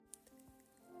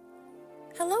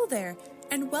Hello there,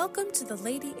 and welcome to the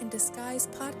Lady in Disguise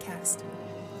podcast.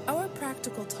 Our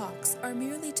practical talks are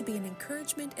merely to be an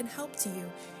encouragement and help to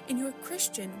you in your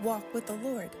Christian walk with the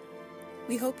Lord.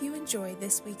 We hope you enjoy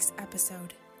this week's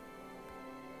episode.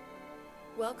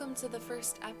 Welcome to the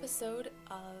first episode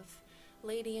of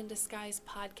Lady in Disguise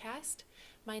podcast.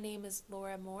 My name is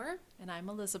Laura Moore. And I'm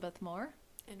Elizabeth Moore.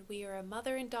 And we are a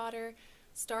mother and daughter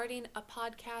starting a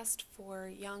podcast for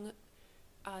young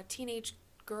teenage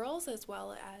girls as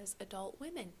well as adult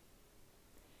women.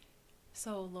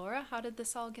 So, Laura, how did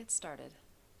this all get started?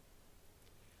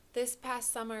 This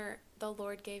past summer, the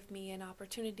Lord gave me an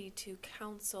opportunity to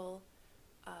counsel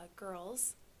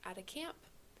girls at a camp.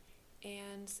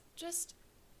 And just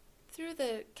through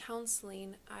the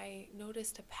counseling, I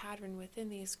noticed a pattern within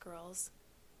these girls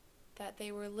that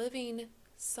they were living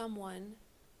someone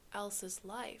else's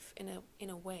life in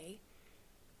a way.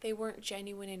 They weren't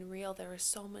genuine and real. There was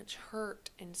so much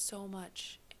hurt and so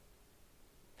much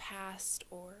past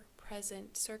or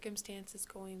present circumstances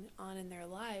going on in their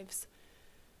lives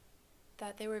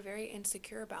that they were very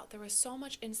insecure about. There was so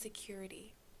much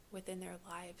insecurity within their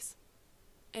lives,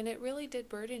 and it really did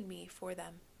burden me for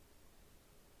them.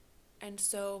 And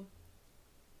so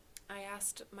I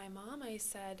asked my mom, I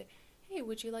said, "Hey,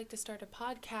 would you like to start a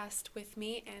podcast with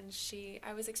me?" And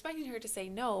I was expecting her to say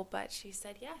no, but she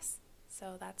said yes.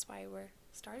 So that's why we're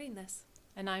starting this.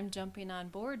 And I'm jumping on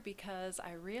board because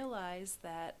I realize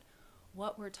that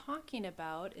what we're talking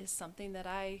about is something that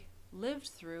I lived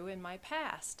through in my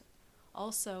past.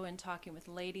 Also, in talking with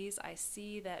ladies, I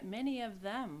see that many of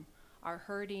them are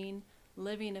hurting,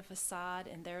 living a facade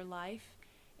in their life.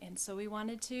 And so we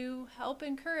wanted to help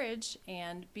encourage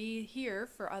and be here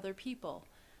for other people.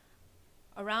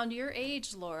 Around your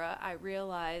age, Laura, I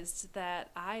realized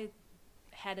that I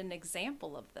had an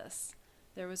example of this.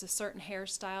 There was a certain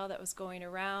hairstyle that was going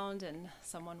around, and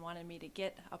someone wanted me to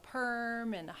get a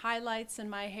perm and highlights in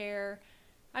my hair.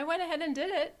 I went ahead and did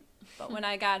it, but when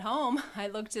I got home, I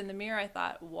looked in the mirror, I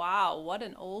thought, wow, what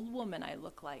an old woman I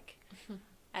look like.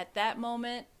 At that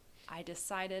moment, I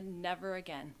decided never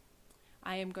again.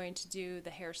 I am going to do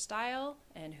the hairstyle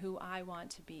and who I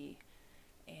want to be.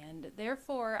 And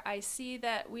therefore, I see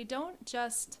that we don't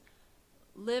just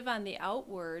live on the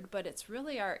outward, but it's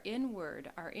really our inward,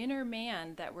 our inner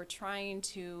man that we're trying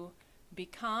to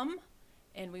become,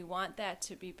 and we want that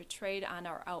to be portrayed on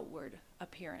our outward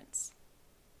appearance.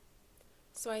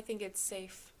 So I think it's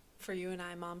safe for you and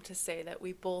I, Mom, to say that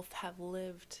we both have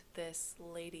lived this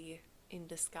lady in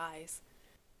disguise.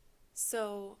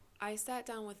 So I sat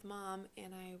down with Mom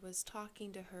and I was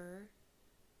talking to her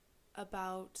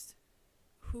about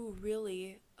who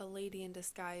really a lady in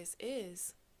disguise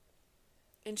is.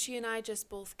 And she and I just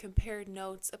both compared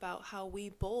notes about how we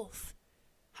both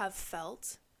have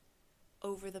felt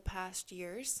over the past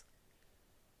years.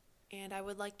 And I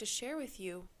would like to share with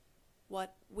you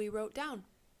what we wrote down.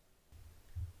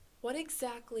 What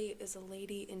exactly is a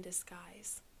lady in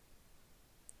disguise?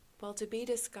 Well, to be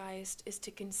disguised is to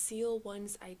conceal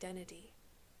one's identity.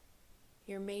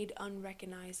 You're made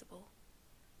unrecognizable.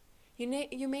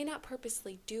 You may not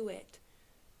purposely do it,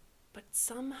 but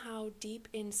somehow deep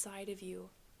inside of you,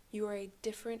 you are a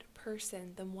different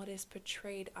person than what is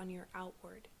portrayed on your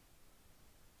outward.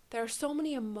 There are so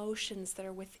many emotions that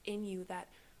are within you that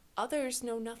others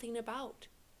know nothing about.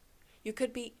 You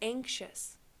could be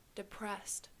anxious,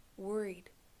 depressed, worried,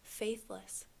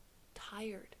 faithless,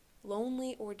 tired,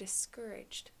 lonely, or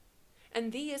discouraged.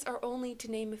 And these are only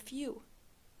to name a few.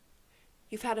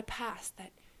 You've had a past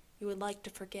that you would like to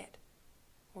forget,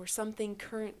 or something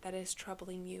current that is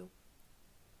troubling you.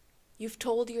 You've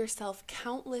told yourself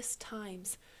countless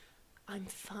times, "I'm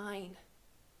fine."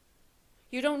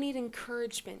 You don't need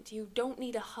encouragement, you don't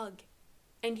need a hug,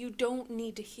 and you don't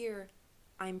need to hear,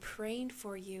 "I'm praying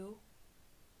for you."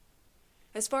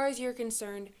 As far as you're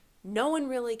concerned, no one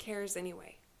really cares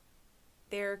anyway.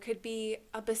 There could be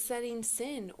a besetting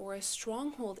sin or a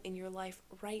stronghold in your life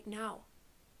right now.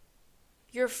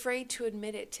 You're afraid to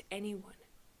admit it to anyone.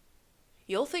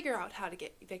 You'll figure out how to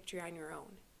get victory on your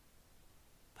own.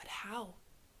 But how?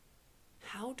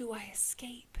 How do I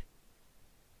escape?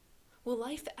 Will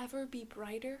life ever be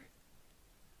brighter?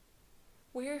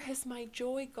 Where has my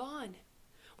joy gone?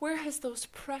 Where has those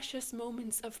precious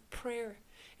moments of prayer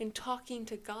and talking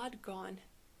to God gone?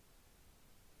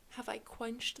 Have I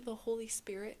quenched the Holy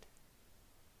Spirit?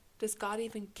 Does God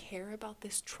even care about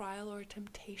this trial or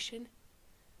temptation?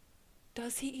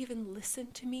 Does He even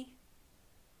listen to me?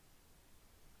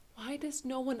 Why does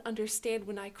no one understand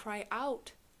when I cry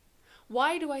out?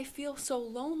 Why do I feel so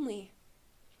lonely?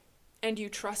 And you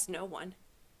trust no one.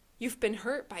 You've been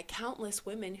hurt by countless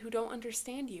women who don't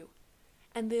understand you.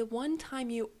 And the one time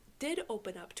you did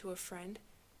open up to a friend,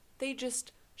 they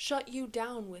just shut you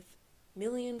down with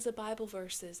millions of Bible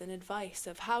verses and advice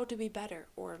of how to be better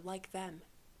or like them.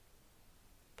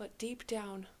 But deep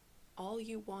down, all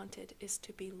you wanted is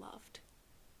to be loved.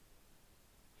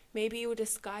 Maybe you would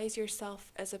disguise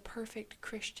yourself as a perfect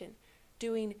Christian,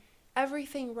 doing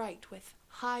everything right with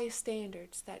high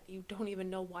standards that you don't even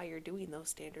know why you're doing those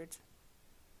standards.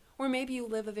 Or maybe you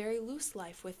live a very loose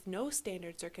life with no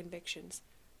standards or convictions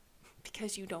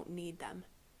because you don't need them.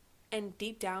 And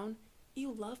deep down,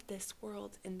 you love this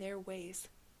world in their ways,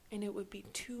 and it would be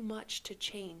too much to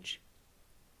change.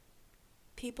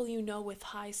 People you know with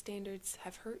high standards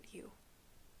have hurt you,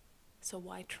 so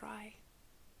why try?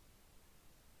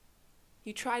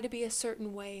 You try to be a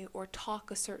certain way or talk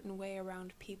a certain way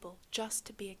around people just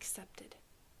to be accepted.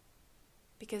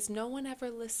 Because no one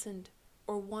ever listened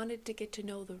or wanted to get to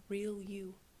know the real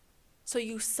you. So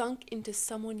you sunk into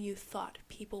someone you thought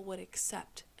people would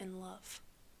accept and love.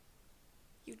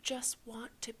 You just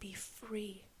want to be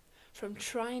free from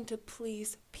trying to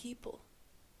please people.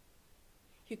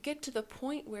 You get to the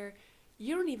point where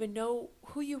you don't even know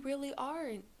who you really are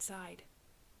inside.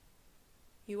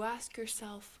 You ask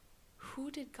yourself,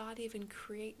 who did God even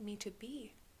create me to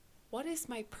be? What is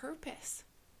my purpose?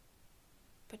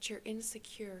 But you're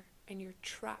insecure and you're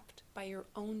trapped by your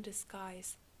own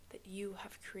disguise that you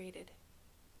have created.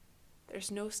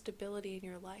 There's no stability in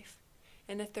your life,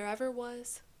 and if there ever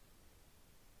was,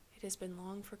 it has been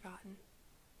long forgotten.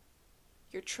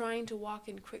 You're trying to walk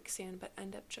in quicksand but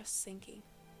end up just sinking.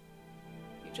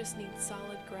 You just need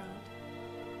solid ground.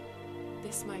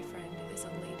 This, my friend, is a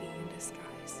lady in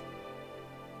disguise.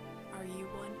 Are you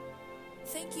one?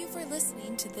 Thank you for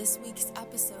listening to this week's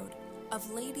episode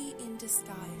of Lady in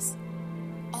Disguise.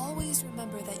 Always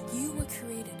remember that you were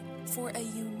created for a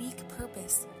unique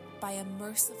purpose by a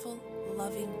merciful,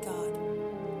 loving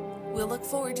God. We'll look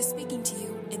forward to speaking to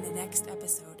you in the next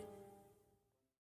episode.